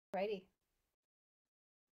Alrighty.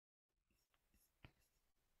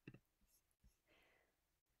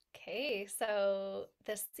 Okay, so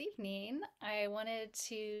this evening I wanted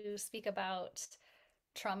to speak about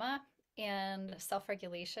trauma and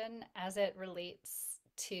self-regulation as it relates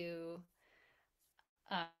to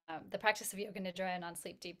the practice of Yoga Nidra and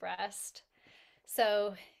non-sleep deep rest.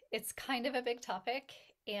 So it's kind of a big topic,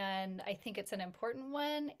 and I think it's an important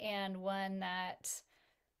one and one that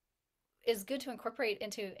is good to incorporate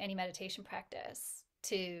into any meditation practice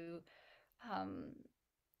to um,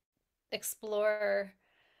 explore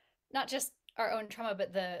not just our own trauma,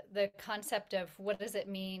 but the concept of what does it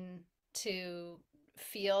mean to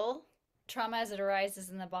feel trauma as it arises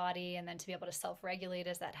in the body, and then to be able to self-regulate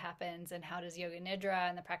as that happens, and how does yoga nidra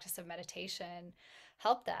and the practice of meditation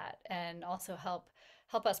help that, and also help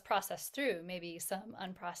us process through maybe some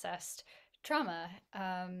unprocessed trauma.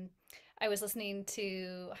 I was listening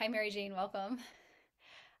to, hi Mary Jane, welcome.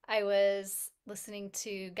 I was listening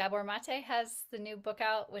to Gabor Mate has the new book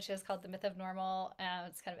out, which is called The Myth of Normal.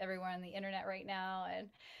 It's kind of everywhere on the internet right now, and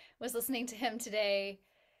was listening to him today,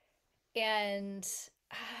 and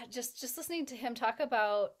just listening to him talk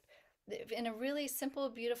about in a really simple,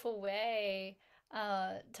 beautiful way,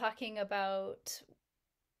 talking about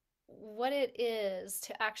what it is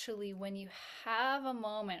to actually, when you have a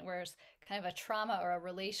moment where it's kind of a trauma or a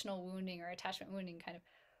relational wounding or attachment wounding kind of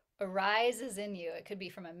arises in you. It could be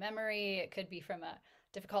from a memory, it could be from a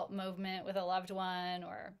difficult moment with a loved one,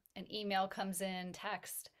 or an email comes in,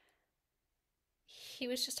 text. He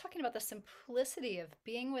was just talking about the simplicity of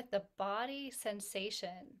being with the body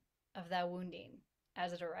sensation of that wounding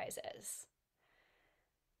as it arises.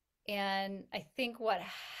 And I think what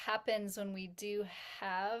happens when we do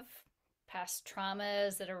have past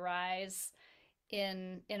traumas that arise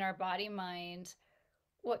in our body mind,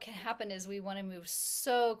 what can happen is we want to move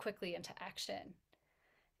so quickly into action,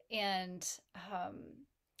 and um,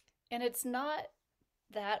 and it's not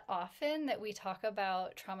that often that we talk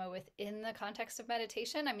about trauma within the context of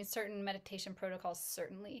meditation. I mean, certain meditation protocols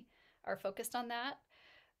certainly are focused on that,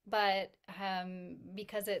 but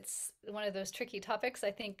because it's one of those tricky topics,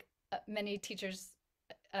 I think many teachers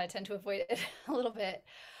tend to avoid it a little bit.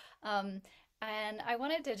 Um, and I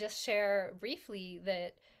wanted to just share briefly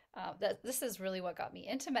that this is really what got me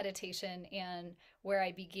into meditation, and where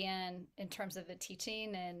I began in terms of the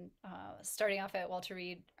teaching, and starting off at Walter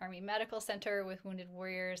Reed Army Medical Center with wounded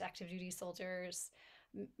warriors, active duty soldiers,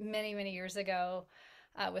 many, many years ago,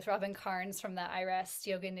 with Robin Carnes from the iRest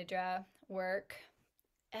Yoga Nidra work.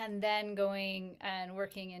 And then going and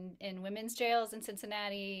working in women's jails in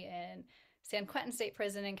Cincinnati, and San Quentin State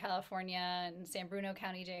Prison in California, and San Bruno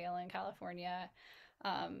County Jail in California,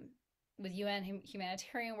 um, with UN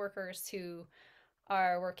humanitarian workers who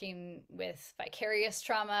are working with vicarious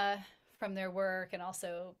trauma from their work, and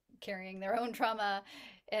also carrying their own trauma.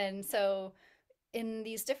 And so, in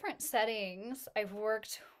these different settings, I've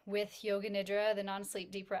worked with Yoga Nidra, the non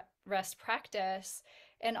sleep deep rest practice,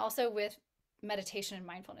 and also with meditation and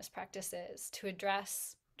mindfulness practices to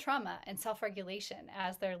address trauma and self regulation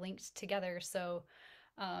as they're linked together so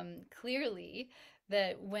clearly,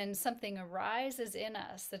 that when something arises in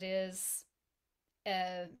us that is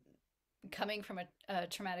uh, coming from a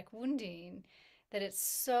traumatic wounding, that it's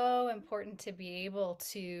so important to be able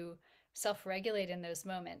to self regulate in those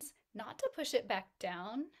moments, not to push it back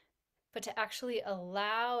down, but to actually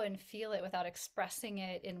allow and feel it without expressing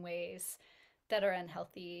it in ways that are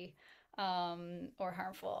unhealthy or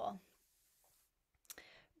harmful.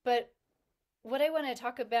 But what I want to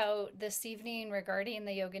talk about this evening regarding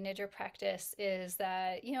the Yoga Nidra practice is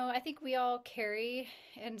that, I think we all carry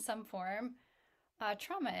in some form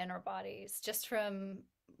trauma in our bodies just from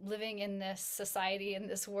living in this society, in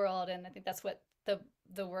this world. And I think that's what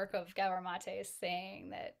the work of Gabor Mate is saying,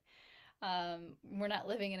 that we're not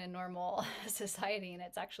living in a normal society, and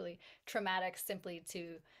it's actually traumatic simply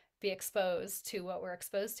to be exposed to what we're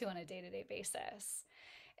exposed to on a day-to-day basis.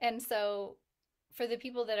 And so for the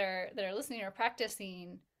people that are listening or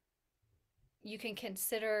practicing, you can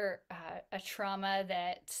consider a trauma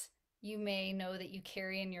that you may know that you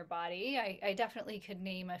carry in your body. I definitely could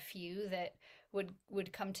name a few that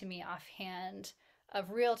would come to me offhand,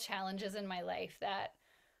 of real challenges in my life that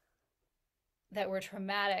were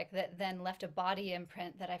traumatic, that then left a body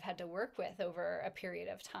imprint that I've had to work with over a period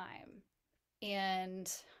of time.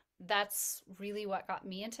 And that's really what got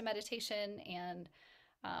me into meditation, and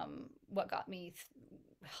what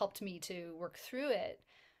helped me to work through it.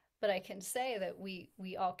 But I can say that we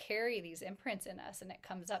all carry these imprints in us, and it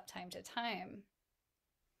comes up time to time.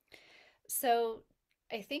 So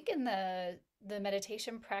I think in the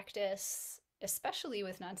meditation practice, especially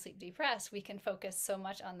with non-sleep deep rest, we can focus so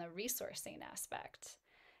much on the resourcing aspect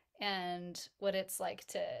and what it's like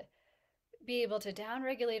to be able to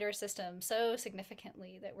downregulate our system so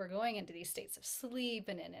significantly that we're going into these states of sleep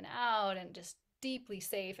and in and out and just deeply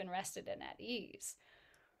safe and rested and at ease.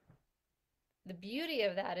 The beauty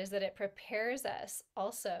of that is that it prepares us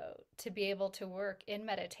also to be able to work in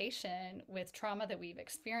meditation with trauma that we've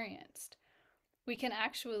experienced. We can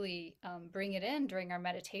actually bring it in during our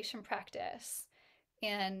meditation practice,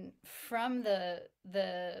 and from the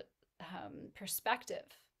perspective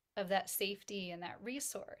of that safety and that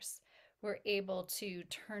resource, we're able to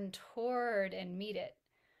turn toward and meet it,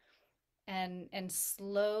 and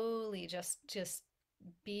slowly just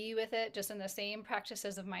be with it, just in the same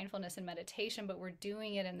practices of mindfulness and meditation, but we're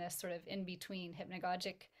doing it in this sort of in between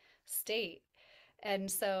hypnagogic state. And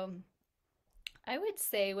so I would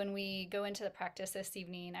say when we go into the practice this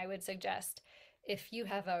evening, I would suggest, if you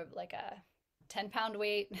have a like a 10-pound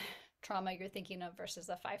weight trauma you're thinking of versus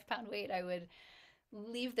a 5-pound weight, I would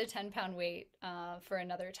leave the 10-pound weight for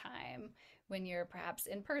another time when you're perhaps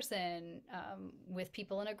in person with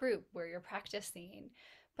people in a group where you're practicing.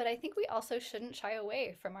 But I think we also shouldn't shy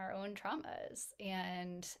away from our own traumas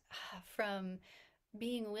and from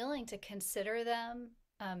being willing to consider them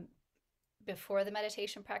before the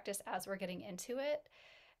meditation practice as we're getting into it,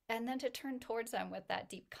 and then to turn towards them with that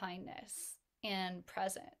deep kindness and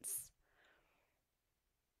presence,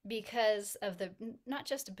 because of the not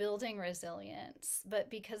just building resilience, but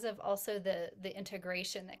because of also the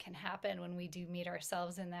integration that can happen when we do meet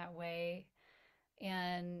ourselves in that way.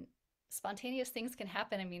 And spontaneous things can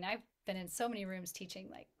happen. I mean, I've been in so many rooms teaching,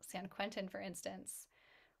 like San Quentin, for instance,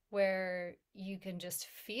 where you can just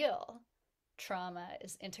feel trauma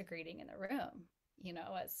is integrating in the room.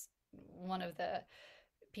 As one of the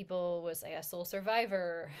people was a soul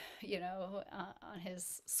survivor, on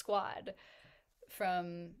his squad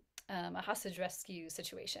from a hostage rescue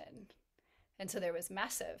situation. And so there was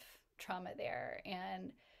massive trauma there.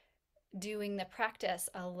 And doing the practice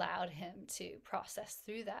allowed him to process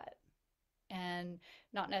through that, and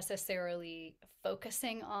not necessarily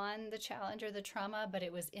focusing on the challenge or the trauma, but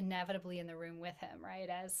it was inevitably in the room with him, right?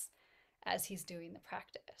 As he's doing the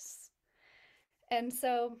practice. And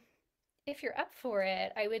so if you're up for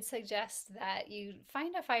it, I would suggest that you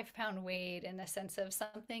find a 5-pound weight in the sense of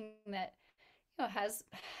something that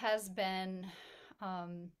has been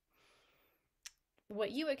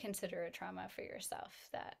what you would consider a trauma for yourself,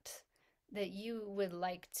 that you would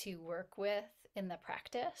like to work with in the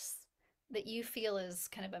practice, that you feel is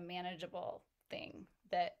kind of a manageable thing,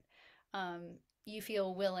 that you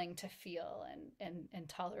feel willing to feel and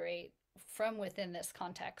tolerate from within this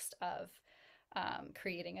context of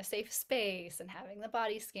creating a safe space and having the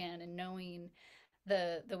body scan and knowing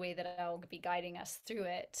the way that I'll be guiding us through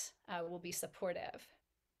it will be supportive.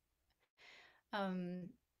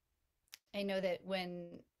 I know that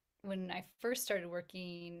when I first started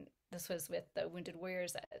working, this was with the wounded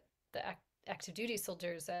warriors, at the active duty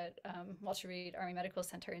soldiers at Walter Reed Army Medical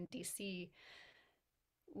Center in DC.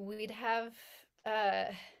 We'd have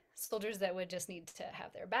soldiers that would just need to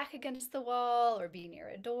have their back against the wall or be near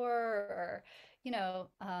a door, or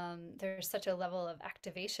there's such a level of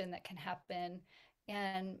activation that can happen.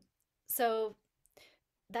 And so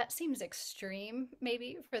that seems extreme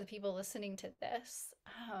maybe for the people listening to this,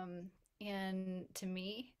 and to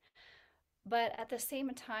me. But at the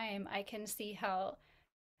same time, I can see how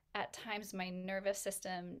at times my nervous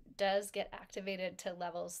system does get activated to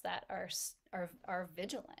levels that are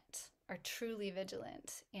vigilant, are truly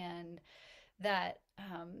vigilant, and that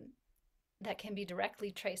that can be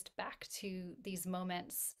directly traced back to these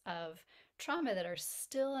moments of trauma that are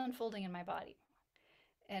still unfolding in my body.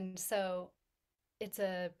 And so it's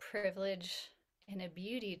a privilege and a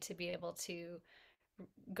beauty to be able to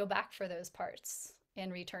go back for those parts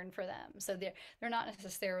and return for them. So they're not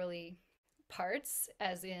necessarily parts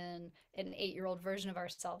as in an 8-year-old version of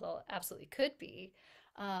ourselves absolutely could be,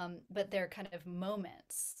 but they're kind of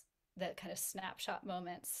moments, that kind of snapshot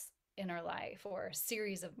moments in our life, or a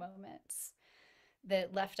series of moments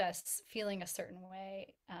that left us feeling a certain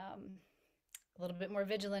way, a little bit more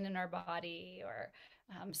vigilant in our body, or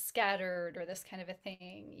scattered, or this kind of a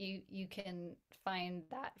thing. You can find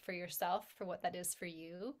that for yourself, for what that is for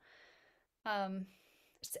you.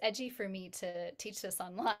 It's edgy for me to teach this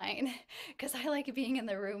online because I like being in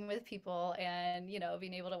the room with people and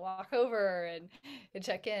being able to walk over and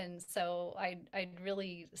check in. So I'd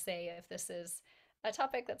really say, if this is a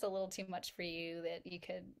topic that's a little too much for you, that you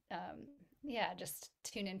could just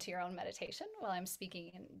tune into your own meditation while I'm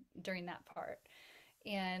speaking during that part.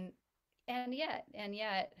 And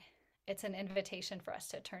yet it's an invitation for us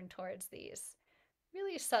to turn towards these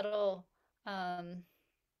really subtle um,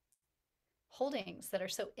 holdings that are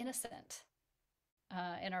so innocent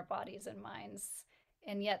in our bodies and minds,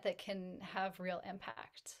 and yet that can have real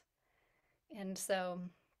impact. And so,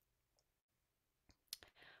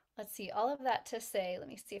 let's see, all of that to say, let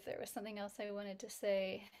me see if there was something else I wanted to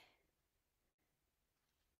say.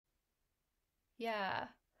 Yeah.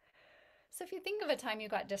 So, if you think of a time you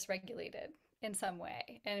got dysregulated in some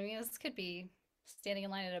way, and I mean, this could be standing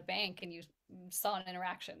in line at a bank and you saw an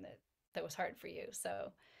interaction that was hard for you.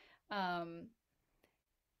 So, um,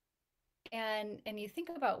 and you think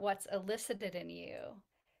about what's elicited in you,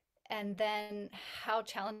 and then how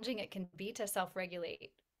challenging it can be to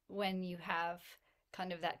self-regulate when you have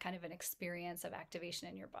kind of an experience of activation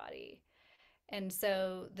in your body. And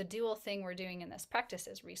so the dual thing we're doing in this practice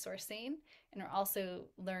is resourcing, and we're also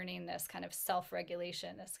learning this kind of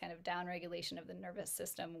self-regulation, this kind of down-regulation of the nervous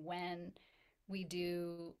system when we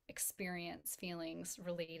do experience feelings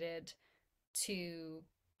related to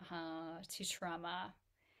trauma.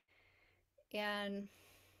 And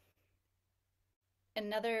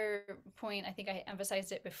another point, I think I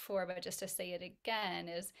emphasized it before, but just to say it again,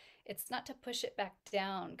 is it's not to push it back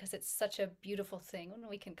down because it's such a beautiful thing when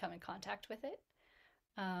we can come in contact with it.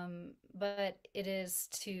 But it is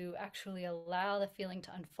to actually allow the feeling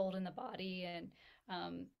to unfold in the body. And,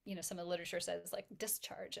 some of the literature says like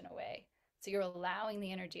discharge in a way. So you're allowing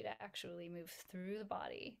the energy to actually move through the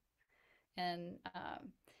body. And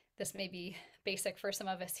this may be basic for some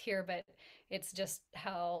of us here, but it's just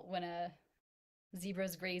how when a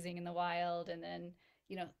zebra's grazing in the wild and then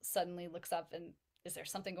suddenly looks up and is there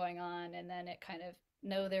something going on, and then it kind of,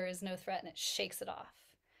 no, there is no threat, and it shakes it off.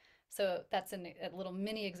 So that's a little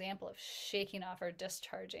mini example of shaking off or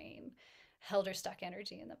discharging held or stuck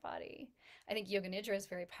energy in the body. I think Yoga Nidra is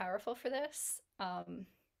very powerful for this,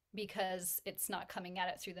 because it's not coming at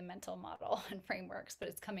it through the mental model and frameworks, but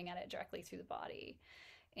it's coming at it directly through the body,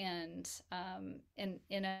 and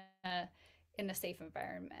in a safe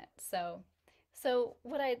environment. So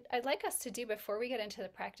what I'd like us to do before we get into the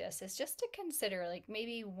practice is just to consider, like,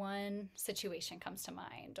 maybe one situation comes to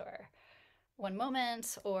mind, or one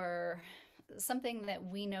moment, or something that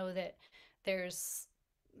we know that there's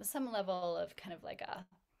some level of kind of like a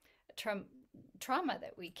trauma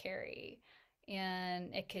that we carry.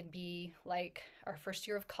 And it could be like our first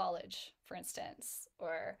year of college, for instance,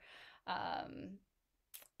 or um,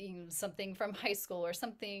 something from high school, or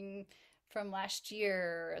something from last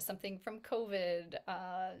year, or something from COVID,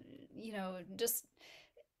 just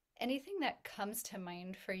anything that comes to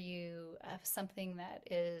mind for you of something that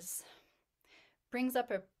brings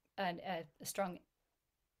up a strong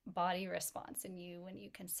body response in you when you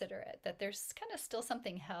consider it, that there's kind of still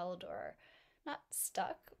something held, or not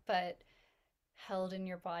stuck, but held in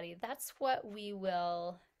your body. That's what we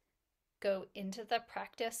will go into the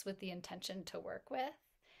practice with the intention to work with.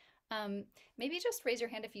 Maybe just raise your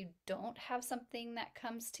hand if you don't have something that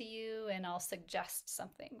comes to you, and I'll suggest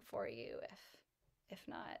something for you if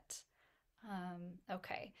not.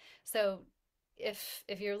 Okay, so if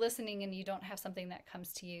you're listening and you don't have something that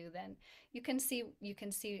comes to you, then you can see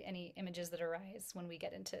any images that arise when we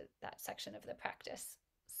get into that section of the practice.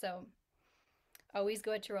 So always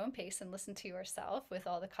go at your own pace and listen to yourself with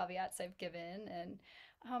all the caveats I've given. And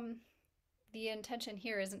the intention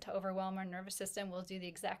here isn't to overwhelm our nervous system. We'll do the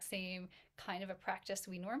exact same kind of a practice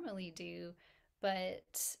we normally do,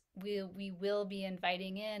 but we will be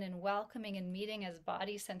inviting in and welcoming and meeting as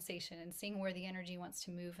body sensation, and seeing where the energy wants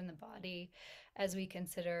to move in the body as we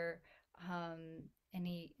consider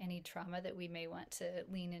any trauma that we may want to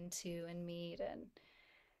lean into and meet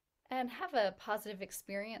and have a positive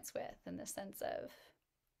experience with, in the sense of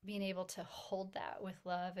being able to hold that with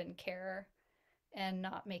love and care, and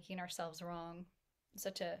not making ourselves wrong. It's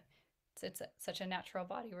such a natural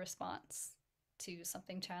body response to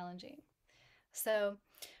something challenging. So,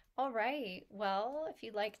 all right. Well, if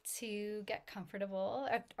you'd like to get comfortable,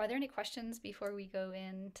 are there any questions before we go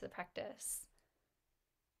into the practice?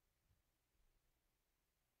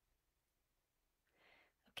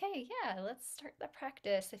 Okay, yeah, let's start the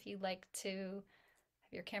practice. If you'd like to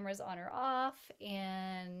have your cameras on or off,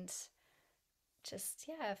 and just,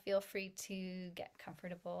 yeah, feel free to get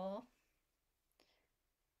comfortable.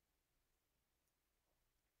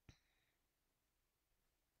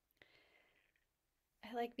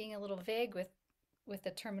 I like being a little vague with the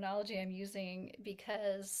terminology I'm using,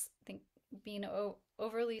 because I think being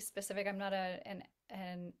overly specific, I'm not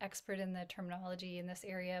an expert in the terminology in this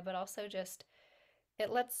area, but also just it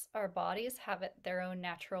lets our bodies have their own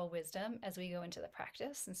natural wisdom as we go into the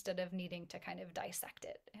practice, instead of needing to kind of dissect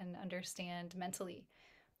it and understand mentally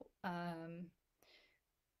um,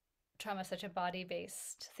 trauma is such a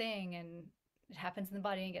body-based thing, and it happens in the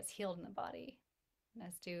body and gets healed in the body,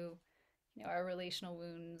 as do our relational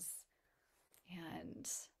wounds and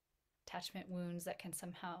attachment wounds that can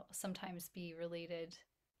sometimes be related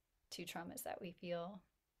to traumas that we feel.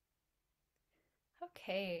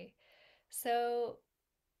 Okay, so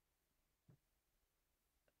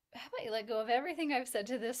how about you let go of everything I've said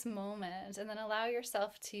to this moment and then allow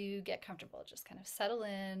yourself to get comfortable, just kind of settle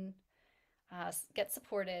in, get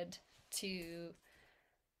supported to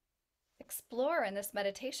explore in this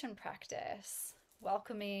meditation practice,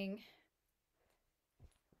 welcoming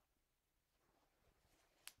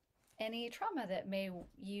any trauma that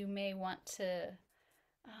you may want to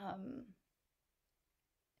um,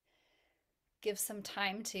 give some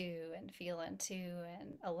time to and feel into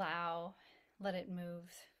and let it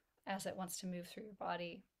move as it wants to move through your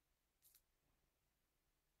body.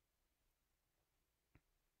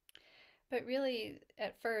 But really,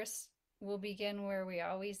 at first, we'll begin where we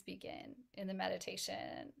always begin in the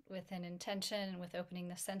meditation, with an intention, with opening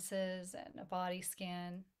the senses and a body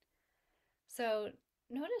scan. So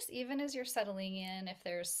notice, even as you're settling in, if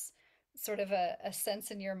there's sort of a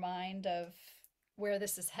sense in your mind of where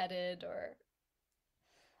this is headed, or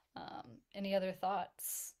any other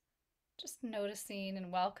thoughts, just noticing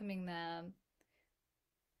and welcoming them.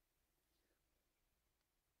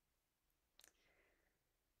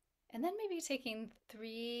 And then maybe taking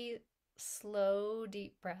 3 slow,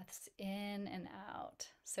 deep breaths in and out.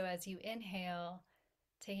 So as you inhale,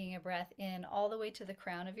 taking a breath in all the way to the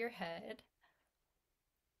crown of your head.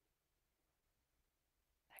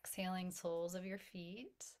 Exhaling, soles of your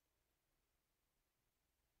feet.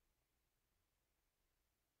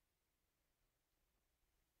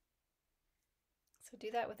 So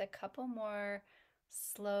do that with a couple more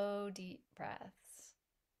slow, deep breaths.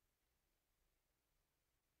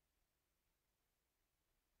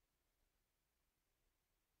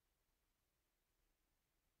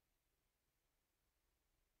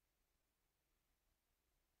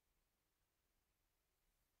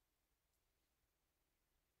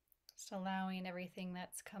 Just allowing everything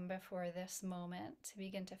that's come before this moment to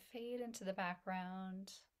begin to fade into the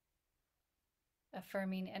background,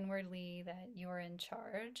 affirming inwardly that you're in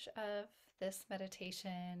charge of this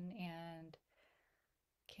meditation and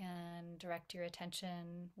can direct your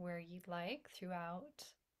attention where you'd like throughout.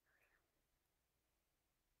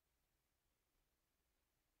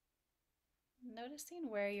 Noticing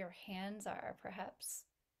where your hands are, perhaps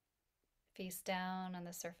face down on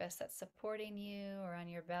the surface that's supporting you, or on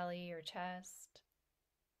your belly or chest.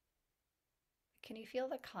 Can you feel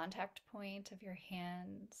the contact point of your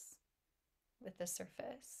hands with the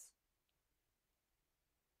surface?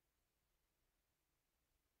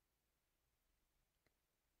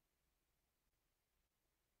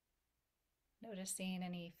 Noticing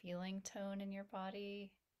any feeling tone in your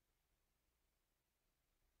body,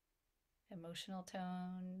 emotional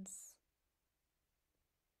tones,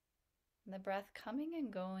 and the breath coming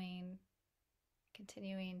and going,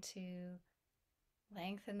 continuing to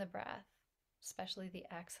lengthen the breath, especially the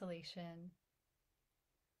exhalation.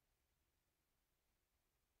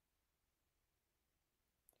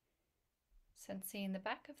 Sensing the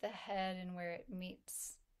back of the head and where it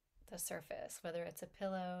meets the surface, whether it's a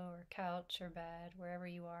pillow or couch or bed, wherever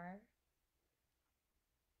you are.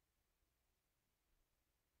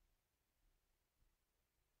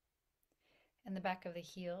 And the back of the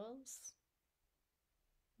heels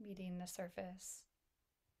meeting the surface.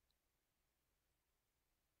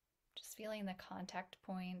 Just feeling the contact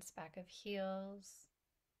points, back of heels,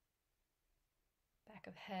 back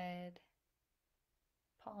of head,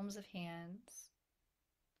 palms of hands.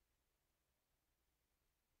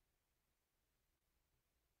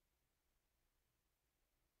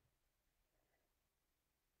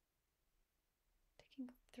 Taking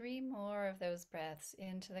 3 more of those breaths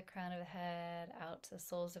into the crown of the head, out to the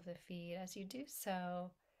soles of the feet. As you do so,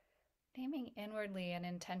 naming inwardly an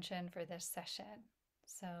intention for this session.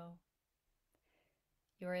 So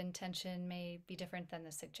your intention may be different than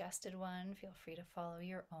the suggested one. Feel free to follow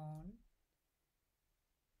your own.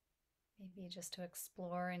 Maybe just to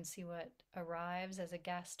explore and see what arrives as a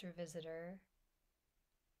guest or visitor.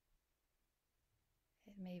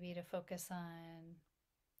 It may be to focus on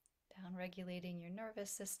down-regulating your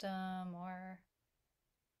nervous system, or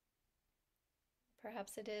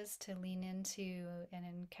perhaps it is to lean into an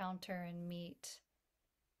encounter and meet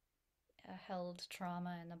a held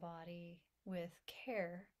trauma in the body with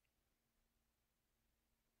care,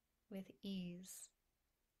 with ease.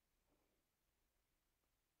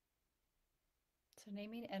 So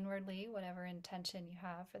naming inwardly whatever intention you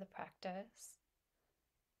have for the practice.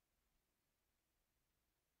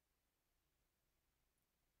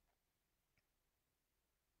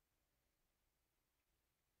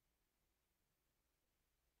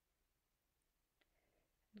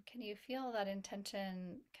 Can you feel that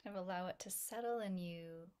intention kind of allow it to settle in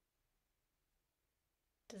you?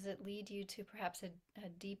 Does it lead you to perhaps a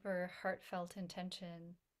deeper, heartfelt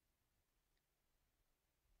intention?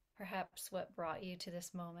 Perhaps what brought you to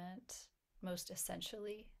this moment most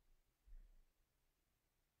essentially?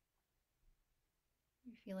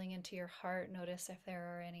 Feeling into your heart, notice if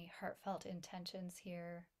there are any heartfelt intentions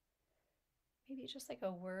here. Maybe just like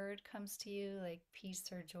a word comes to you, like peace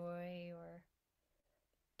or joy or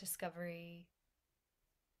discovery,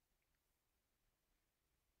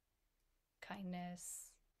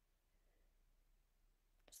 kindness.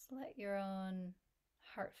 Just let your own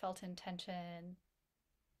heartfelt intention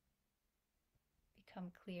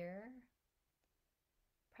become clear,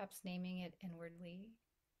 perhaps naming it inwardly,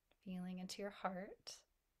 feeling into your heart.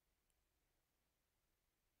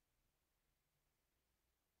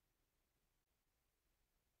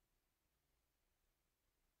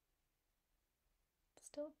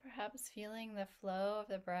 Still perhaps feeling the flow of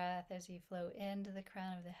the breath as you flow into the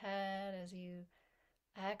crown of the head, as you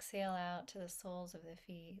exhale out to the soles of the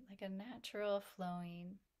feet, like a natural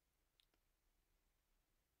flowing.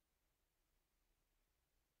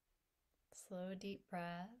 Slow, deep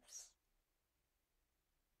breaths.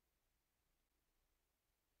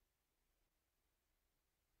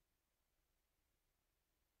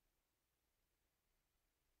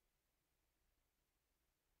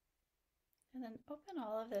 And then open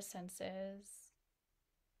all of the senses.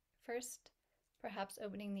 First, perhaps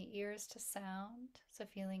opening the ears to sound. So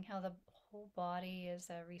feeling how the whole body is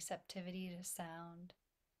a receptivity to sound.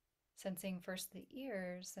 Sensing first the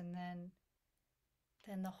ears and then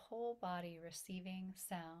the whole body receiving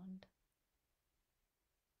sound.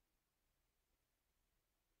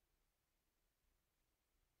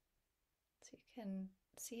 So you can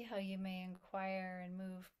see how you may inquire and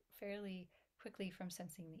move fairly quickly from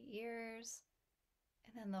sensing the ears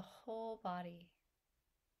and then the whole body,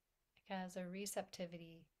 like as a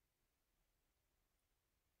receptivity,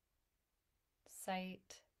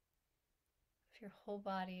 sight. If your whole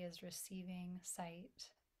body is receiving sight,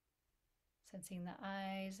 sensing the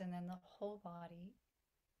eyes and then the whole body.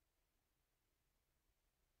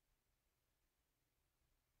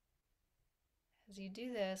 As you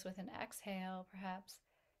do this with an exhale, perhaps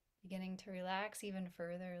beginning to relax even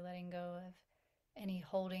further, letting go of any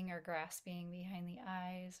holding or grasping behind the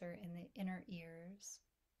eyes or in the inner ears.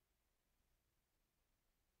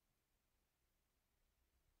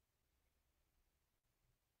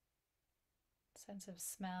 Sense of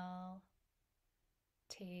smell,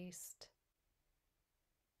 taste,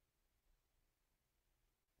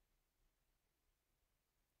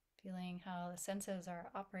 feeling how the senses are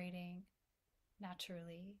operating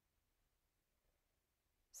naturally.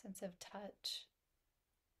 Sense of touch.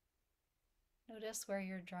 Notice where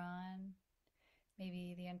you're drawn,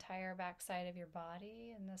 maybe the entire backside of your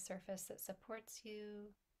body and the surface that supports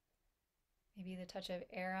you, maybe the touch of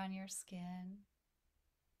air on your skin,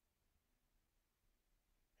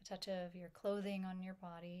 the touch of your clothing on your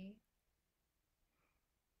body.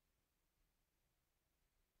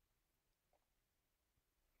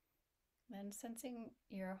 Then sensing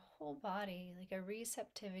your whole body like a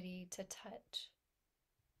receptivity to touch.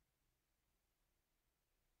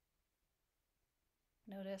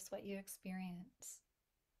 Notice what you experience.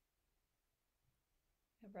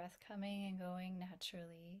 The breath coming and going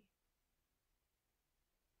naturally.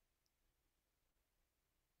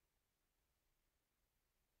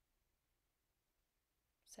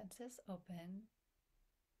 Senses open.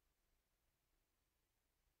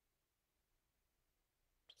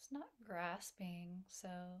 Just not grasping, so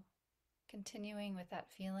continuing with that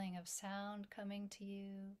feeling of sound coming to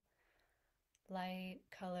you, light,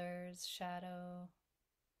 colors, shadow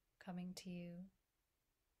coming to you.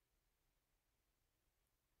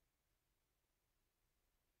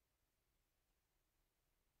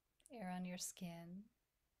 Air on your skin.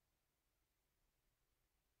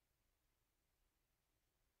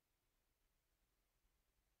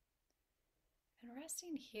 And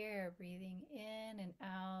resting here, breathing in and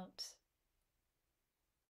out.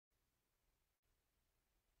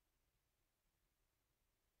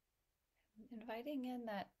 Inviting in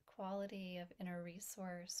that quality of inner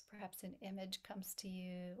resource. Perhaps an image comes to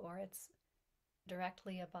you, or it's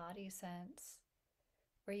directly a body sense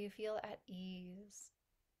where you feel at ease,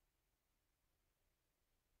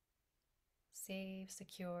 safe,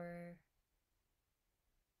 secure.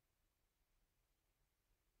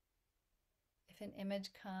 If an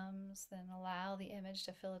image comes, then allow the image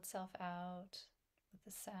to fill itself out with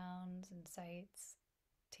the sounds and sights,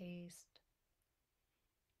 taste.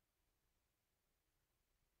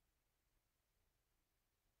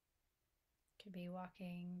 It could be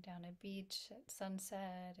walking down a beach at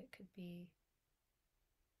sunset. It could be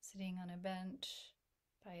sitting on a bench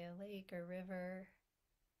by a lake or river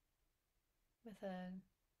with a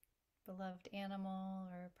beloved animal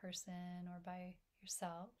or a person, or by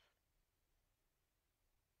yourself.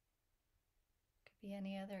 It could be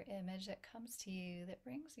any other image that comes to you that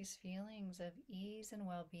brings these feelings of ease and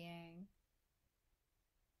well-being,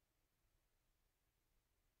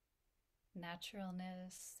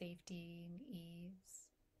 naturalness, safety, and ease.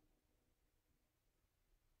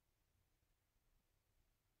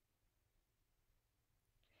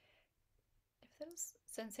 If those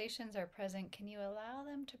sensations are present, can you allow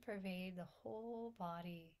them to pervade the whole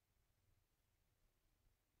body?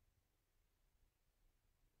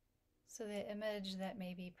 So the image that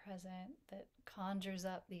may be present that conjures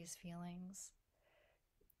up these feelings,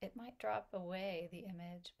 it might drop away, the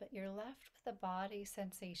image, but you're left with a body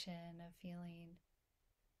sensation of feeling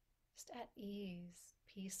just at ease,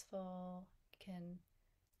 peaceful. You can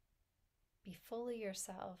be fully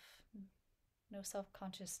yourself, no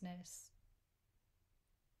self-consciousness,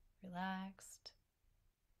 relaxed.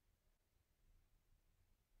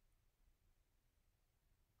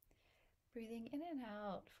 Breathing in and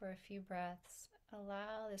out for a few breaths,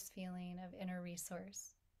 allow this feeling of inner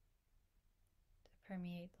resource to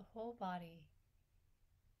permeate the whole body.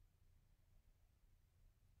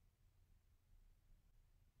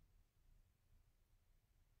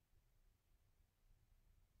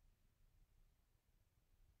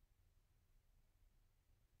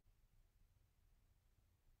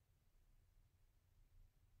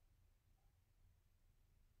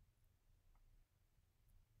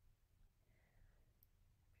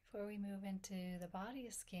 Before we move into the body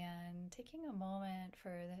scan, taking a moment for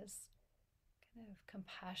this kind of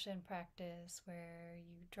compassion practice where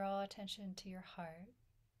you draw attention to your heart.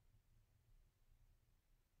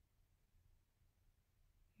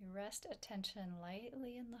 You rest attention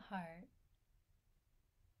lightly in the heart,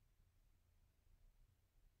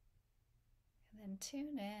 and then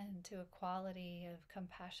tune in to a quality of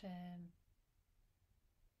compassion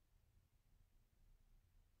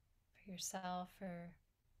for yourself, for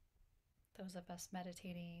those of us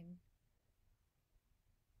meditating,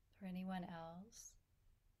 for anyone else.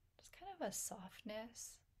 Just kind of a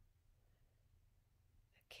softness,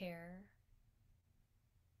 a care.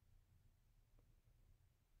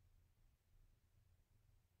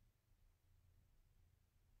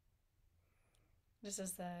 This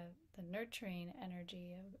is the nurturing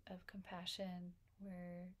energy of compassion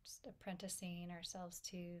we're just apprenticing ourselves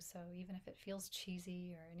to. So even if it feels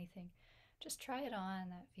cheesy or anything, just try it on,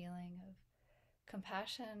 that feeling of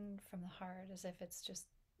compassion from the heart, as if it's just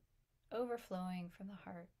overflowing from the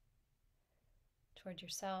heart toward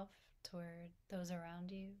yourself, toward those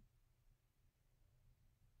around you.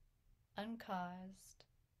 Uncaused,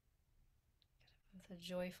 with a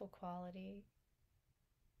joyful quality.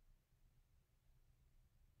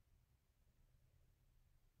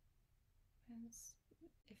 And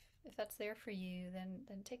if that's there for you, then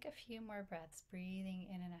take a few more breaths, breathing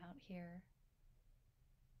in and out here.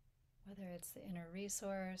 Whether it's the inner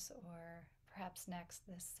resource or perhaps next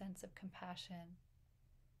this sense of compassion.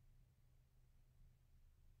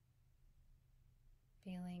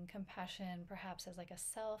 Feeling compassion perhaps as like a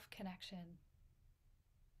self-connection.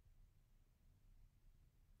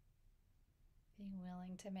 Being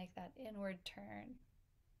willing to make that inward turn.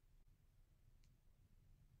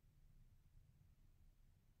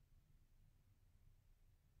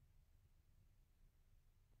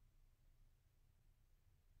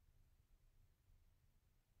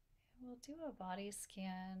 We'll do a body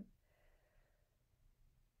scan,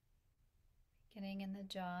 beginning in the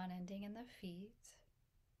jaw and ending in the feet.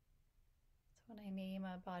 So when I name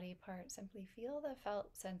a body part, simply feel the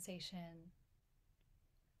felt sensation.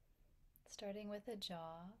 Starting with the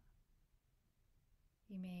jaw,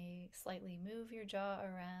 you may slightly move your jaw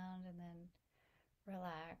around and then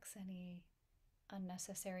relax any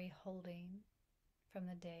unnecessary holding from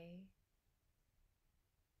the day.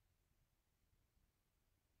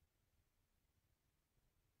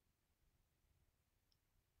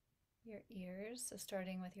 Your ears, so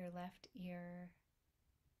starting with your left ear,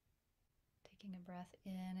 taking a breath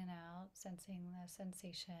in and out, sensing the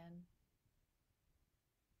sensation.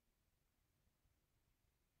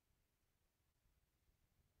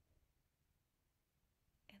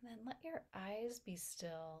 And then let your eyes be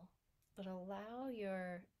still, but allow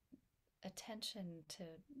your attention to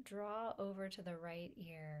draw over to the right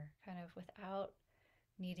ear, kind of without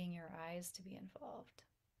needing your eyes to be involved.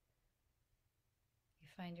 You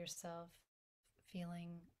find yourself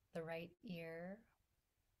feeling the right ear,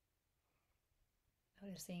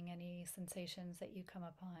 Noticing any sensations that you come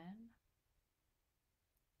upon.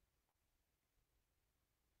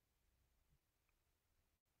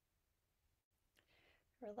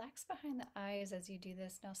 Relax behind the eyes as you do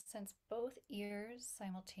this. Now sense both ears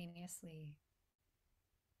simultaneously.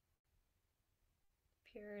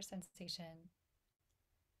 Pure sensation.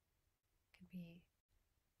 Could be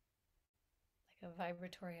like a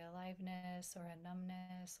vibratory aliveness or a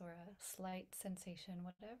numbness or a slight sensation,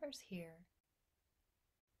 whatever's here.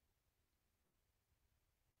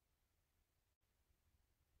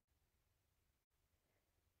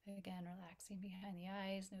 Again, relaxing behind the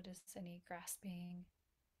eyes. Notice any grasping.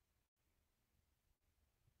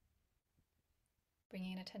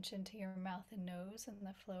 Bringing attention to your mouth and nose and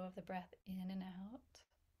the flow of the breath in and out.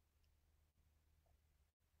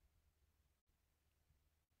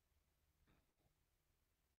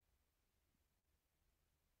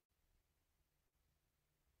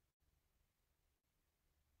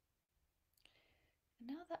 And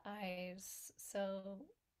now the eyes. So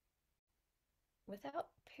without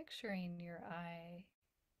picturing your eye,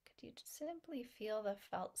 could you simply feel the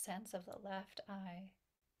felt sense of the left eye?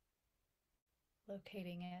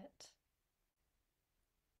 Locating it.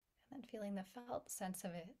 And then feeling the felt sense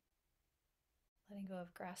of it. Letting go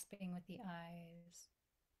of grasping with the eyes.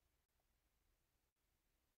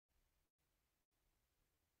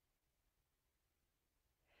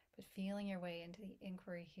 But feeling your way into the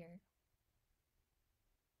inquiry here.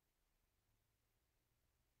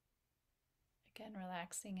 Again,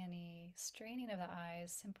 relaxing any straining of the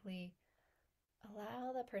eyes. Simply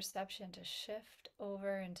allow the perception to shift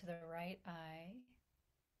over into the right eye.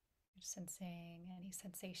 You're sensing any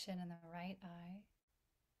sensation in the right eye.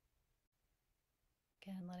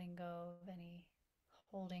 Again, letting go of any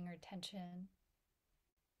holding or tension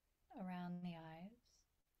around the eyes.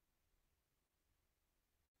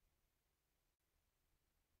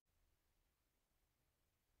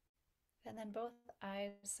 And then both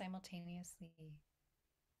eyes simultaneously.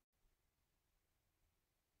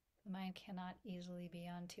 The mind cannot easily be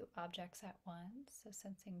on two objects at once, so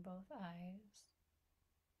sensing both eyes.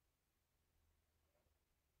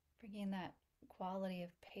 Bringing that quality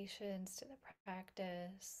of patience to the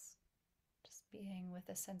practice, just being with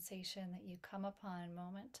the sensation that you come upon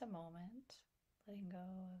moment to moment, letting go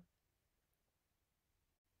of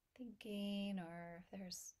thinking or if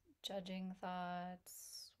there's judging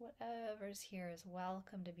thoughts, whatever's here is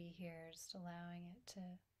welcome to be here, just allowing it to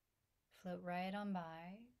float right on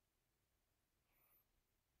by.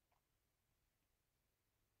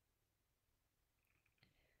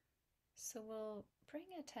 So we'll bring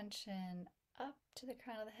attention up to the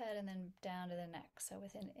crown of the head and then down to the neck. So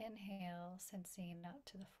with an inhale, sensing up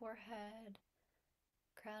to the forehead,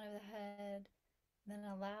 crown of the head, then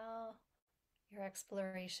allow your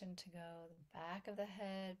exploration to go the back of the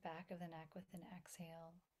head, back of the neck with an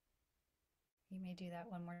exhale. You may do that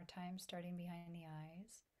one more time, starting behind the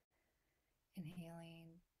eyes.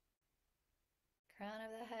 Inhaling, crown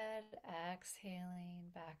of the head,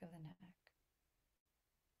 exhaling, back of the neck.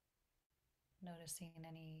 Noticing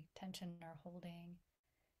any tension or holding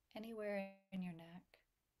anywhere in your neck.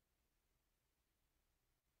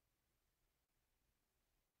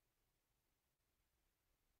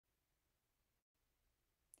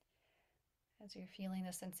 As you're feeling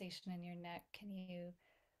the sensation in your neck, can you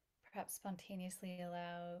perhaps spontaneously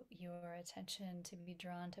allow your attention to be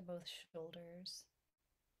drawn to both shoulders?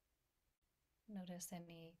 Notice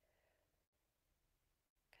any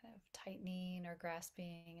kind of tightening or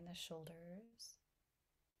grasping in the shoulders.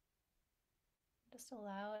 Just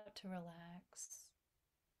allow it to relax.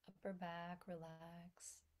 Upper back,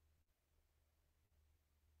 relax.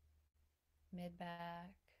 Mid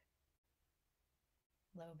back,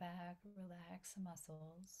 low back, relax the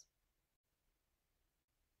muscles.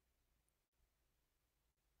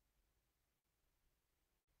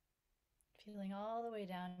 Feeling all the way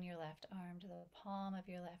down your left arm to the palm of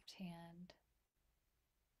your left hand.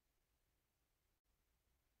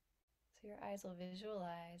 So your eyes will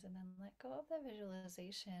visualize and then let go of the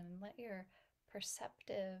visualization. Let your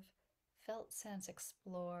perceptive felt sense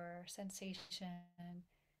explore sensation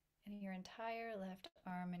in your entire left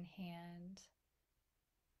arm and hand.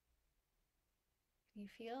 You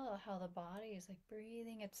feel how the body is like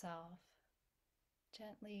breathing itself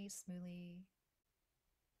gently, smoothly.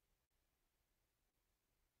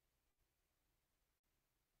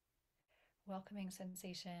 Welcoming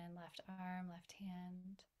sensation, left arm, left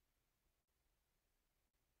hand.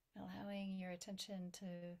 Allowing your attention to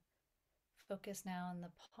focus now on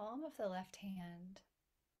the palm of the left hand.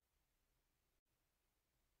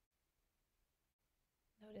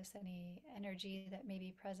 Notice any energy that may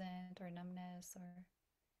be present, or numbness, or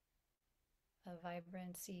a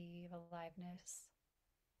vibrancy of aliveness.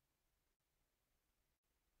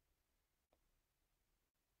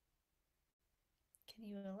 Can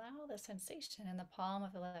you allow the sensation in the palm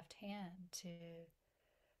of the left hand to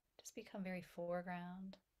just become very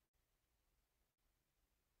foreground?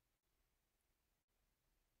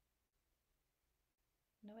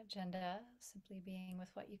 No agenda, simply being with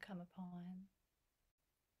what you come upon.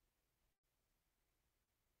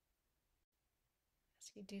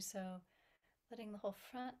 As you do so, letting the whole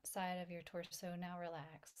front side of your torso now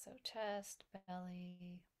relax. So chest,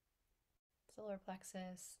 belly, solar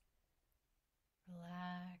plexus,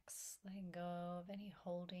 relax, letting go of any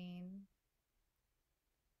holding.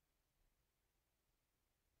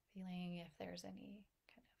 Feeling if there's any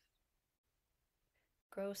kind of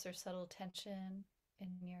gross or subtle tension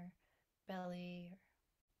in your belly or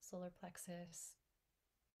solar plexus.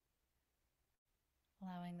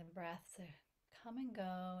 Allowing the breath to come and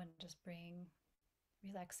go and just bring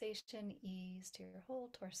relaxation, ease to your whole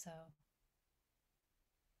torso.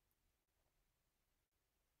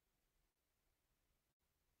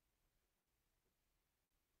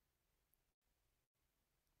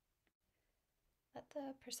 Let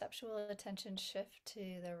the perceptual attention shift to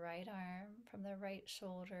the right arm, from the right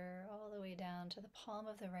shoulder all the way down to the palm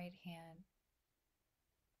of the right hand.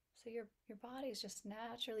 So your body is just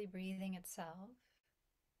naturally breathing itself.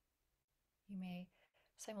 You may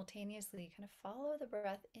simultaneously kind of follow the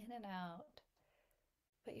breath in and out,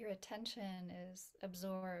 but your attention is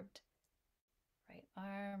absorbed. Right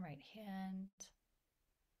arm, right hand.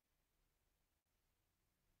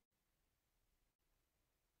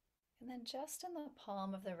 And then just in the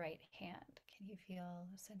palm of the right hand, can you feel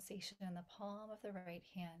a sensation in the palm of the right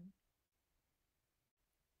hand?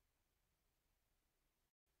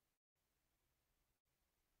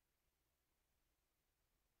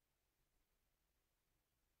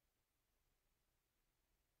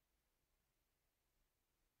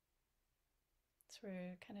 So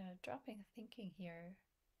we're kind of dropping thinking here,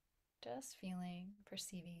 just feeling,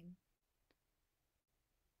 perceiving.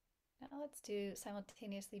 Now let's do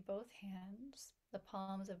simultaneously both hands, the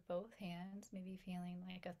palms of both hands, maybe feeling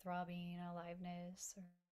like a throbbing aliveness or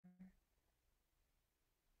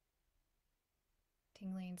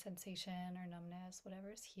tingling sensation or numbness,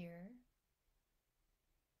 whatever's here.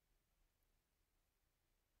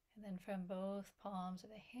 And then from both palms of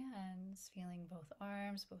the hands, feeling both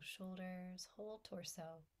arms, both shoulders, whole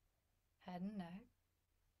torso, head and neck.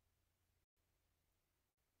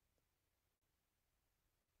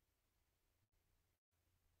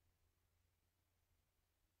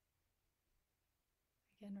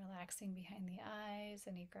 Again, relaxing behind the eyes,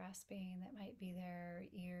 any grasping that might be there,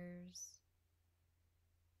 ears.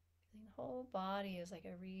 Feeling the whole body is like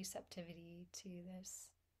a receptivity to this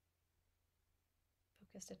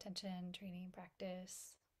focused attention, training,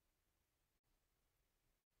 practice.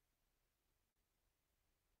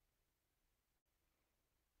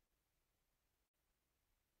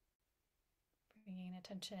 Bringing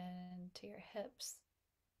attention to your hips,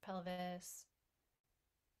 pelvis,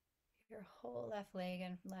 your whole left leg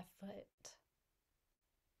and left foot.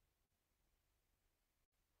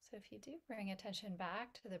 So if you do bring attention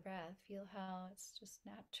back to the breath, feel how it's just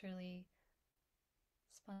naturally,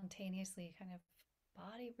 spontaneously kind of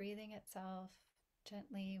body breathing itself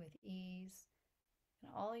gently with ease.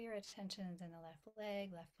 And all your attention's in the left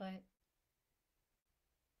leg, left foot.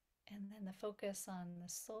 And then the focus on the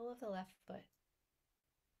sole of the left foot.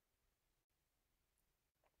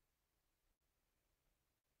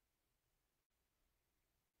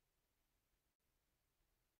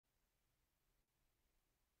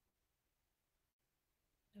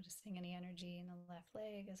 Noticing any energy in the left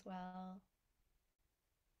leg as well.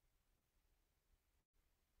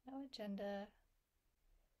 No agenda.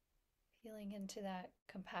 Feeling into that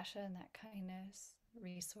compassion, that kindness,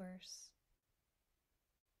 resource.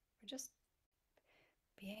 We're just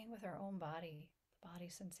being with our own body, the body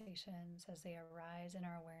sensations as they arise in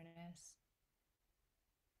our awareness.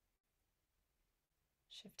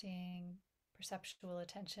 Shifting perceptual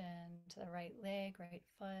attention to the right leg, right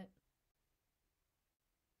foot.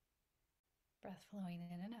 Breath flowing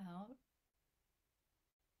in and out.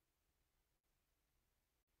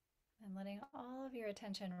 And letting all of your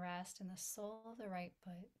attention rest in the sole of the right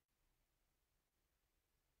foot.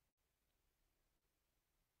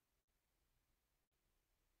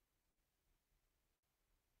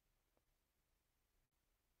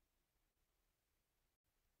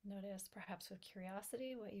 Notice, perhaps with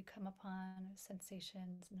curiosity, what you come upon as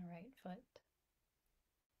sensations in the right foot.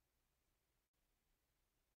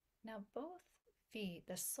 Now both feet,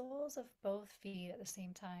 the soles of both feet at the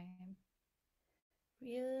same time.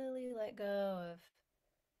 Really let go of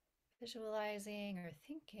visualizing or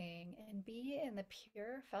thinking and be in the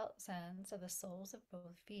pure felt sense of the soles of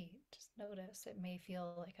both feet. Just notice it may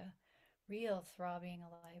feel like a real throbbing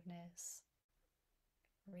aliveness,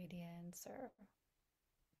 radiance, or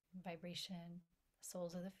vibration, the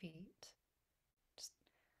soles of the feet. Just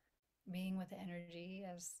being with the energy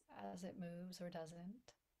as it moves or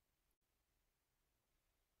doesn't.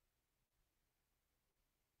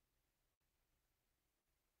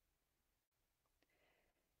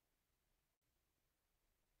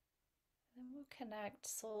 Then we'll connect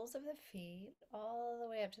soles of the feet all the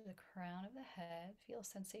way up to the crown of the head. Feel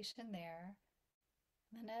sensation there,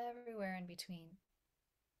 and then everywhere in between.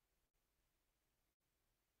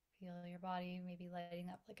 Feel your body maybe lighting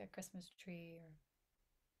up like a Christmas tree, or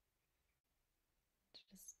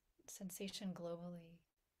just sensation globally.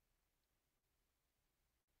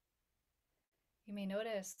 You may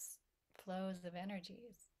notice flows of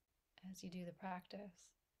energies as you do the practice.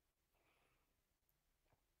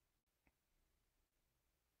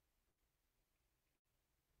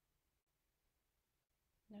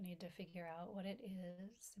 No need to figure out what it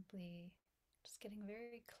is, simply just getting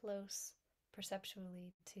very close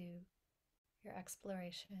perceptually to your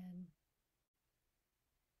exploration,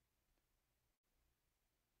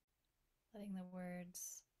 letting the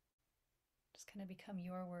words just kind of become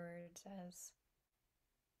your words as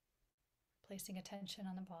placing attention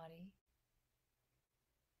on the body.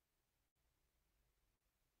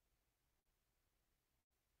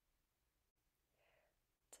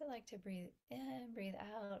 So I like to breathe in, breathe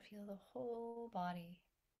out, feel the whole body.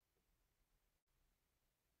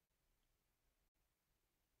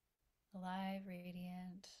 Alive,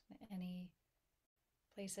 radiant. Any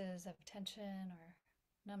places of tension or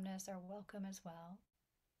numbness are welcome as well.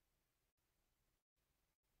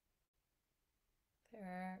 If there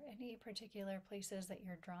are any particular places that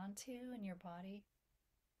you're drawn to in your body,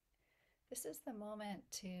 this is the moment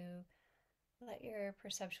to let your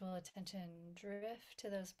perceptual attention drift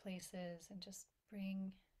to those places and just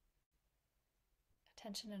bring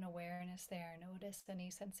attention and awareness there. Notice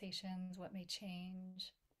any sensations, what may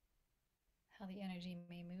change, how the energy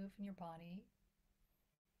may move in your body.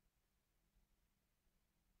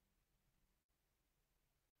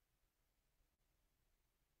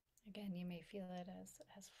 Again, you may feel it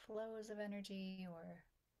as flows of energy or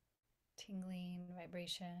tingling,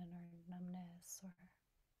 vibration, or numbness, or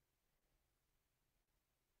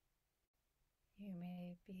you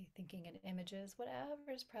may be thinking in images.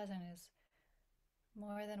 Whatever is present is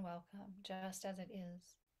more than welcome, just as it is.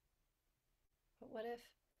 But what if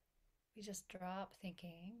we just drop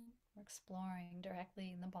thinking, we're exploring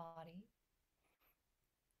directly in the body?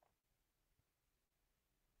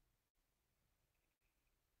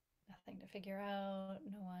 Nothing to figure out,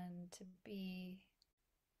 no one to be,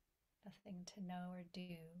 nothing to know or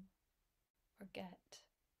do or get.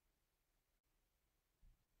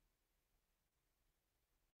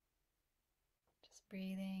 Just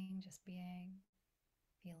breathing, just being,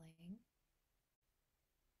 feeling.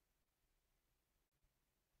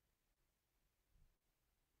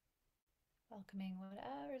 Welcoming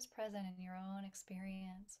whatever is present in your own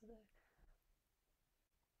experience. It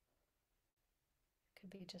could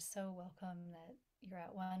be just so welcome that you're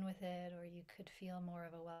at one with it, or you could feel more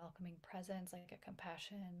of a welcoming presence, like a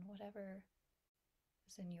compassion, whatever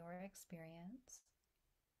is in your experience.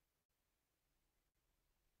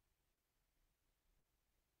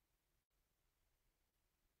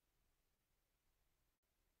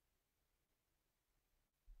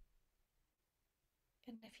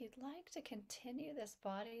 And if you'd like to continue this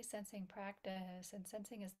body sensing practice and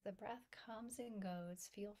sensing as the breath comes and goes,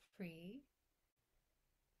 feel free.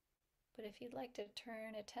 But if you'd like to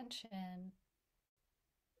turn attention,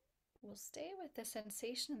 we'll stay with the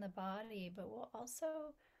sensation in the body, but we'll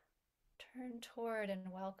also turn toward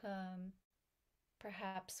and welcome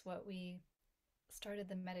perhaps what we started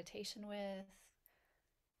the meditation with.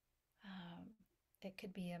 It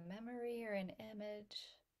could be a memory or an image,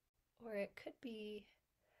 or it could be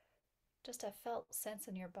just a felt sense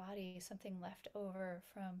in your body, something left over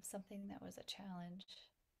from something that was a challenge.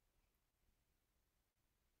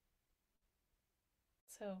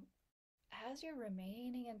 So as you're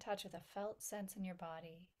remaining in touch with a felt sense in your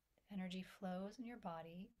body, energy flows in your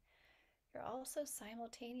body, you're also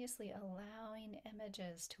simultaneously allowing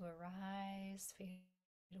images to arise, fade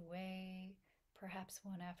away, perhaps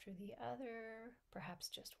one after the other, perhaps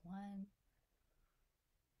just one.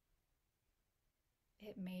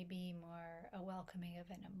 It may be more a welcoming of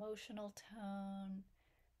an emotional tone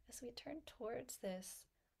as we turn towards this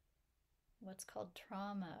what's called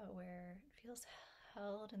trauma, where it feels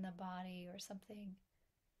held in the body, or something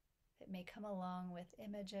that may come along with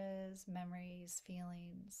images, memories,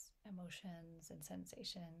 feelings, emotions, and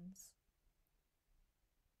sensations.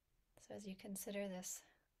 So as you consider this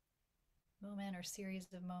moment or series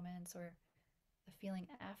of moments, or the feeling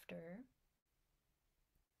after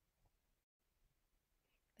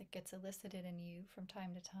that gets elicited in you from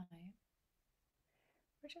time to time,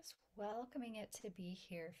 we're just welcoming it to be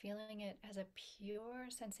here, feeling it as a pure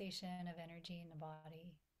sensation of energy in the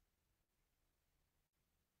body.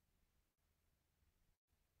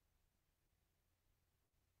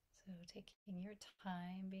 So taking your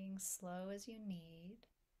time, being slow as you need,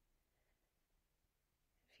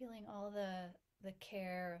 feeling all the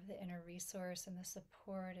care of the inner resource and the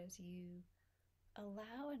support as you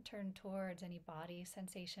allow and turn towards any body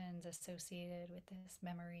sensations associated with this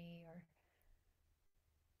memory or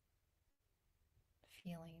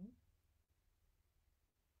feeling.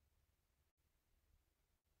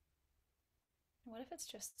 What if it's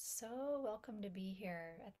just so welcome to be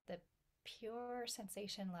here at the pure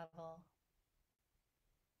sensation level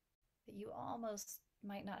that you almost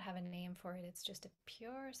might not have a name for it? It's just a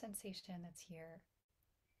pure sensation that's here.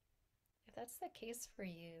 If that's the case for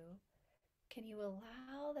you, can you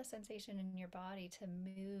allow the sensation in your body to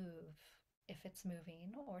move if it's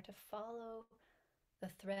moving, or to follow the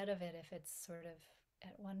thread of it if it's sort of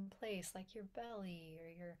at one place, like your belly or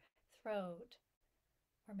your throat,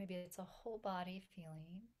 or maybe it's a whole body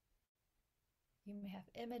feeling? You may have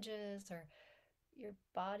images, or your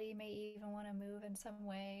body may even want to move in some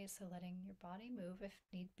way, so letting your body move if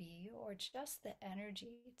need be, or just the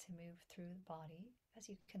energy to move through the body as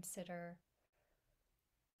you consider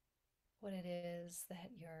what it is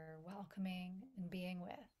that you're welcoming and being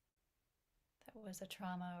with that was a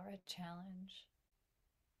trauma or a challenge.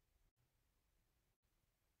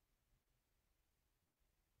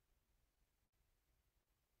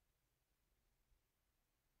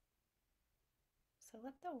 So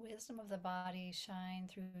let the wisdom of the body shine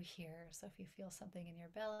through here. So if you feel something in your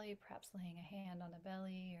belly, perhaps laying a hand on the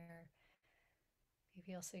belly, or if you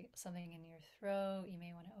feel something in your throat, you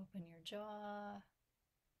may want to open your jaw,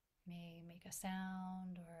 you may make a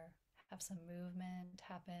sound or have some movement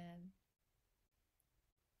happen.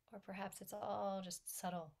 Or perhaps it's all just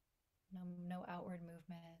subtle, no outward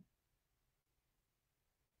movement.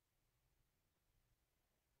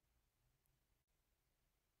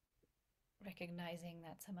 Recognizing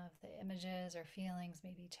that some of the images or feelings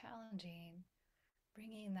may be challenging,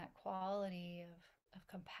 bringing that quality of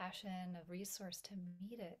compassion, of resource to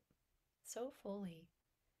meet it so fully,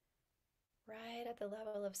 right at the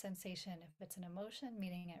level of sensation. If it's an emotion,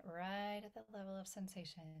 meeting it right at the level of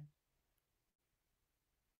sensation.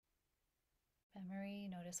 Memory,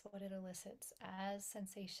 notice what it elicits as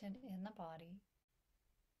sensation in the body.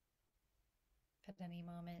 If at any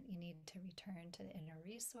moment you need to return to the inner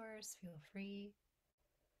resource, feel free.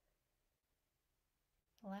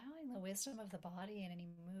 Allowing the wisdom of the body and any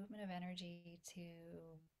movement of energy to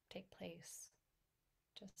take place.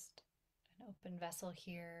 Just an open vessel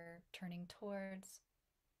here, turning towards,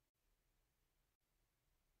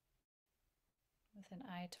 with an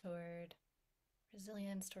eye toward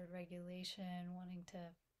resilience, toward regulation, wanting to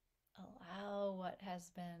allow what has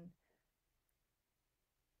been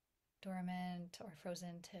dormant or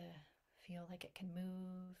frozen to feel like it can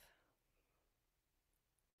move.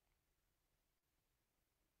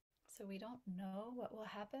 So we don't know what will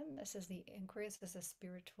happen. This is the inquiry. This is a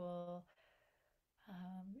spiritual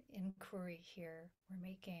inquiry here we're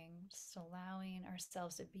making, just allowing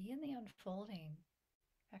ourselves to be in the unfolding.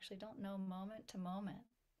 Actually don't know moment to moment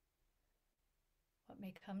what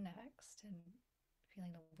may come next, and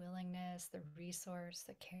feeling the willingness, the resource,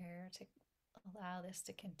 the care to allow this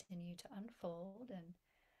to continue to unfold, and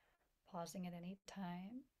pausing at any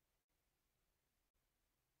time.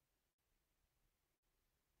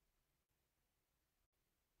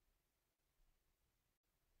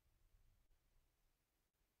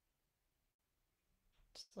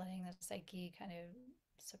 Just letting the psyche kind of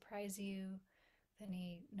surprise you.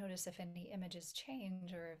 Notice if any images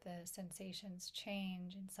change, or if the sensations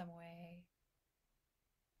change in some way.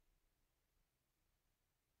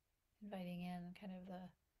 Inviting in kind of the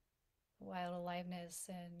wild aliveness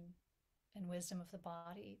and wisdom of the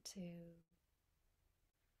body to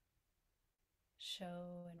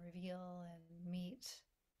show and reveal and meet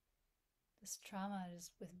this trauma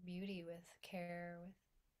just with beauty, with care, with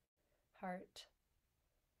heart.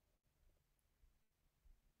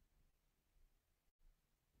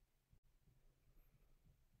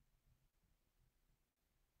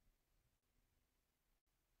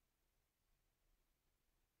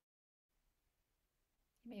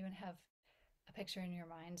 may even have a picture in your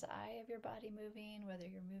mind's eye of your body moving, whether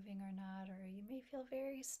you're moving or not, or you may feel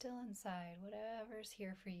very still inside, whatever's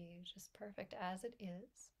here for you, just perfect as it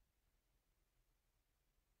is.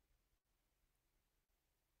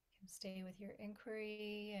 You can stay with your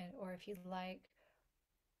inquiry, or if you'd like,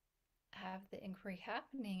 have the inquiry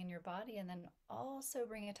happening in your body, and then also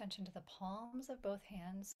bring attention to the palms of both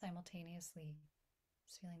hands simultaneously.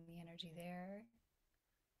 Just feeling the energy there.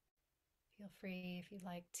 Feel free, if you'd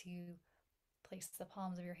like, to place the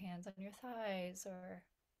palms of your hands on your thighs or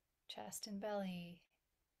chest and belly.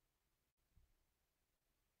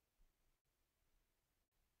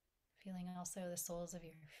 Feeling also the soles of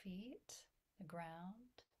your feet, the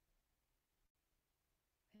ground,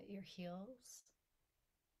 at your heels,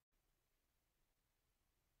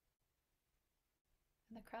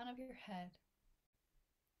 and the crown of your head.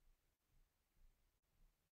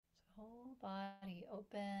 So whole body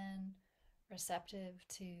open, receptive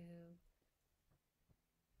to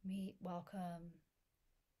meet, welcome,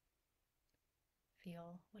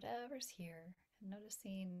 feel whatever's here. And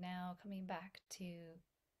noticing now, coming back to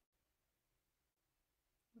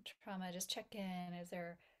trauma, just check in.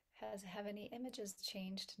 Have any images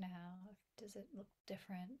changed now? Does it look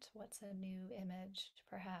different? What's a new image,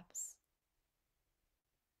 perhaps?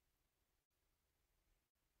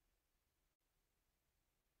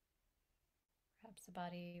 Perhaps the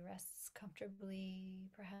body rests comfortably,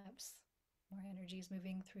 perhaps more energy is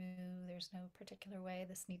moving through. There's no particular way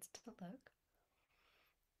this needs to look.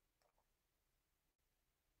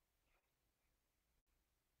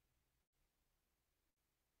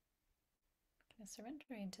 Kind of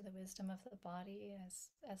surrendering to the wisdom of the body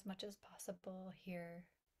as much as possible here.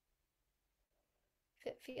 If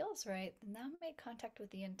it feels right, now make contact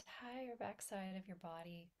with the entire backside of your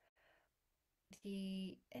body.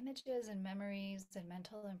 The images and memories and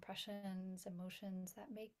mental impressions, emotions that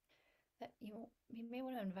you may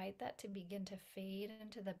want to invite that to begin to fade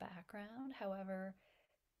into the background. However,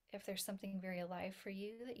 if there's something very alive for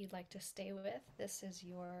you that you'd like to stay with, this is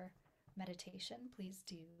your meditation. Please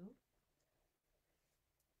do.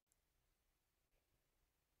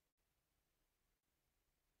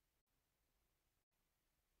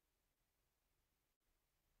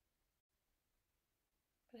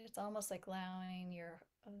 But it's almost like allowing your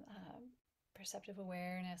perceptive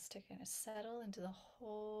awareness to kind of settle into the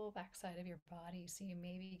whole backside of your body. So you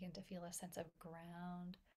may begin to feel a sense of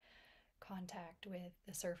ground, contact with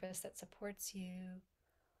the surface that supports you,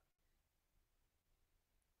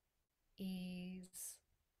 ease.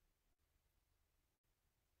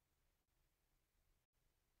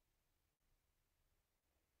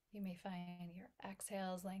 You may find your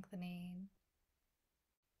exhales lengthening.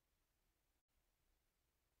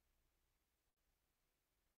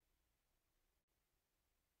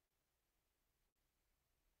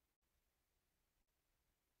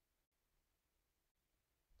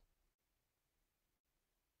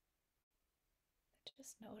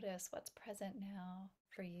 Just notice what's present now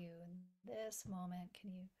for you in this moment. Can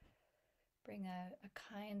you bring a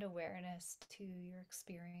kind awareness to your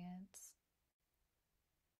experience?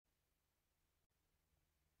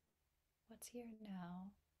 What's here now?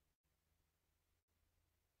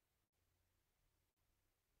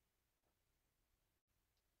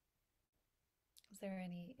 Is there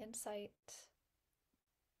any insight,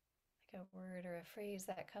 like a word or a phrase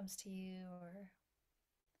that comes to you, or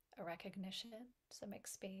a recognition? So make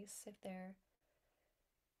space if there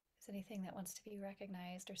is anything that wants to be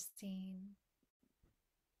recognized or seen.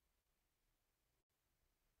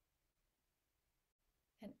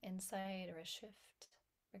 An insight or a shift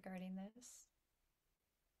regarding this.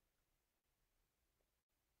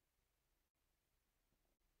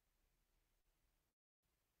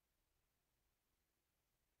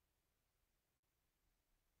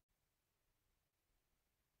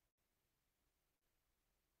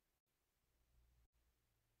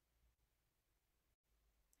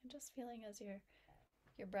 And just feeling as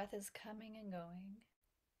your breath is coming and going,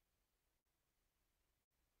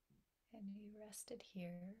 and you rested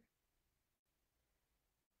here.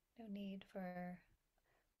 No need for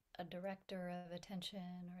a director of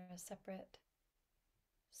attention or a separate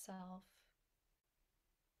self.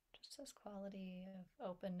 Just this quality of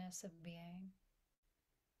openness of being.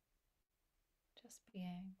 Just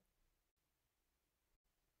being.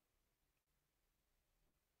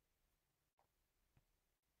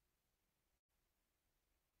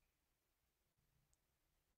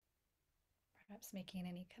 Perhaps making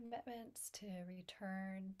any commitments to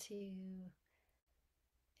return to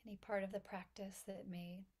any part of the practice that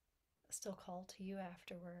may still call to you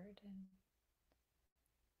afterward, and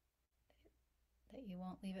that you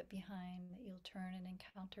won't leave it behind, that you'll turn and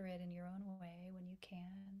encounter it in your own way when you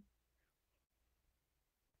can.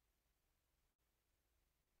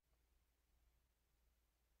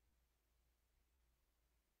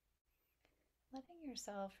 Letting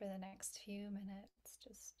yourself for the next few minutes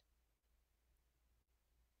just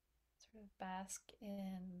sort of bask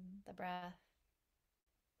in the breath,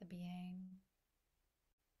 the being.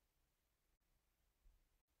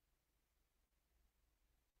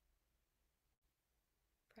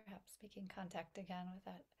 Perhaps making contact again with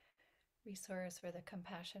that resource or the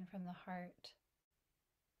compassion from the heart.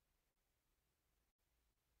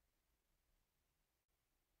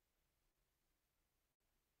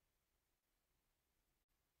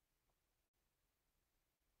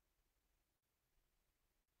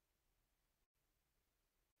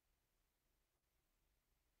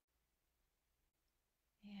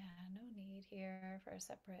 Yeah, no need here for a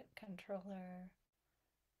separate controller,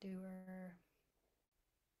 doer,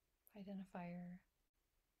 identifier.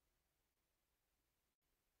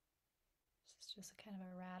 This is just a kind of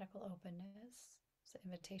a radical openness. It's an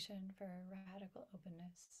invitation for a radical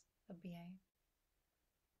openness of being.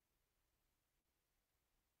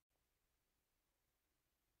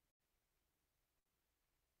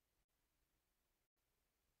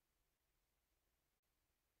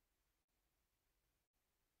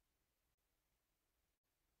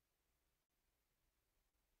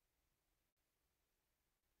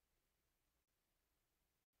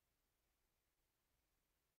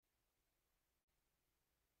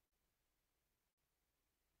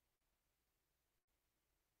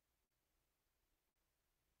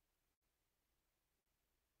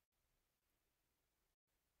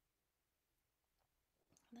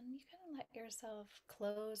 And then you can let yourself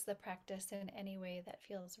close the practice in any way that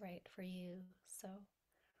feels right for you. So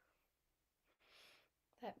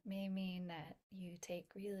that may mean that you take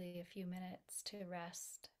really a few minutes to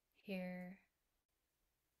rest here.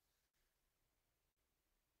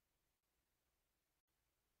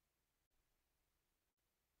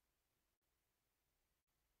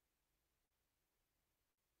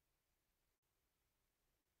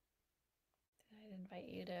 I'd invite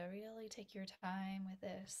you to really take your time with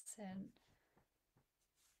this and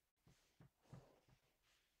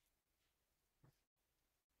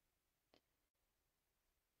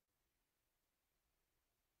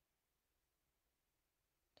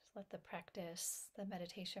just let the practice, the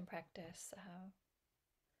meditation practice,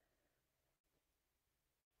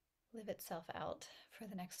 live itself out for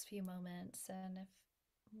the next few moments. And if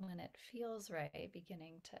when it feels right,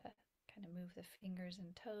 beginning to kind of move the fingers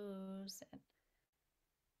and toes and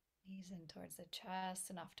knees in towards the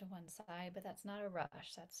chest and off to one side, but that's not a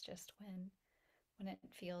rush. That's just when it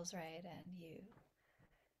feels right and you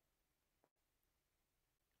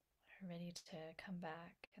are ready to come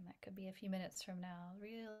back. And that could be a few minutes from now.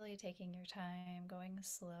 Really taking your time, going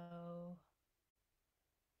slow,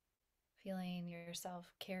 feeling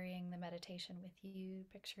yourself carrying the meditation with you,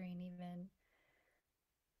 picturing even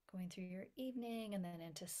going through your evening and then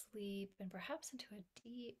into sleep and perhaps into a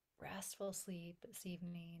deep, restful sleep this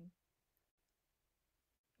evening.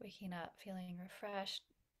 Waking up feeling refreshed,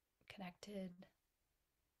 connected,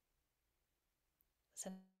 a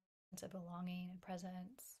sense of belonging and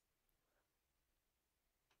presence.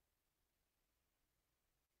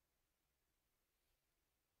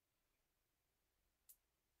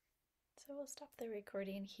 So we'll stop the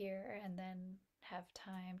recording here and then have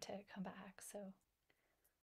time to come back. So